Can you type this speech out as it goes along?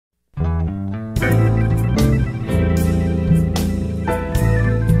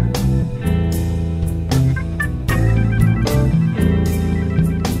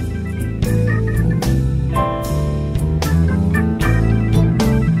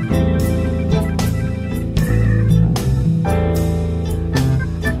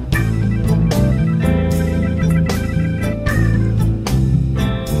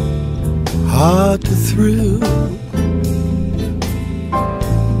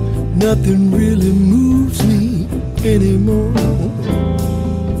Nothing really moves me anymore.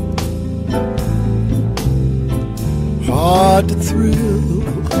 Hard to thrill.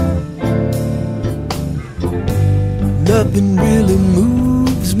 Nothing really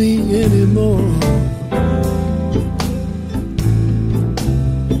moves me anymore.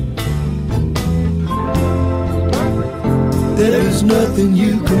 There is nothing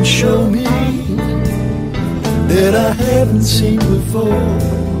you can show me that I haven't seen before.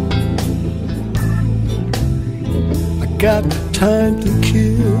 I got time to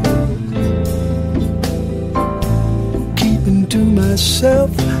kill, keeping to myself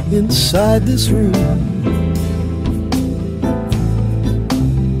inside this room.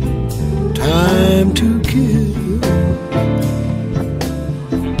 Time to kill,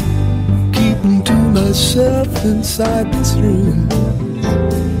 keeping to myself inside this room.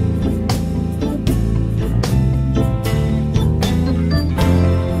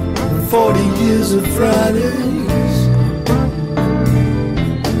 40 years of Fridays,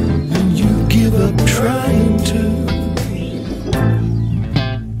 and you give up trying to.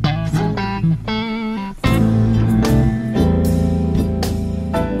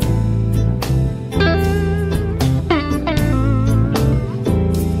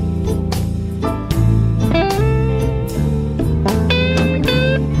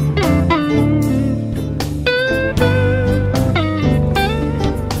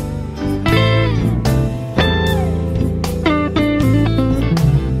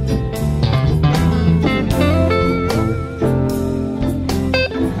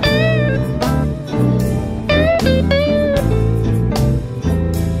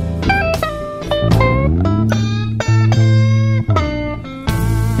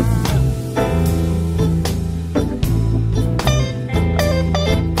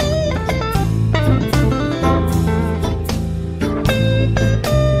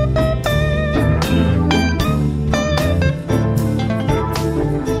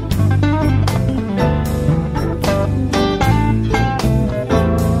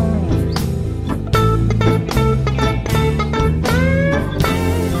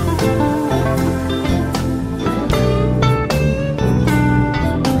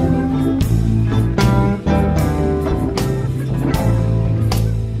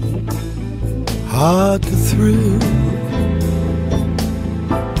 Hard to thrill.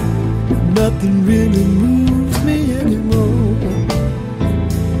 Nothing really moves me anymore.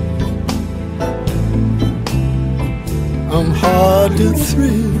 I'm hard to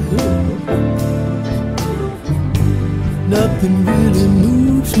thrill. Nothing really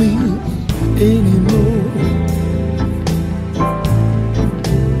moves me anymore.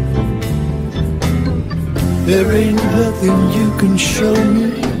 There ain't nothing you can show me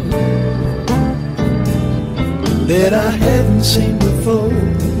that I haven't seen before.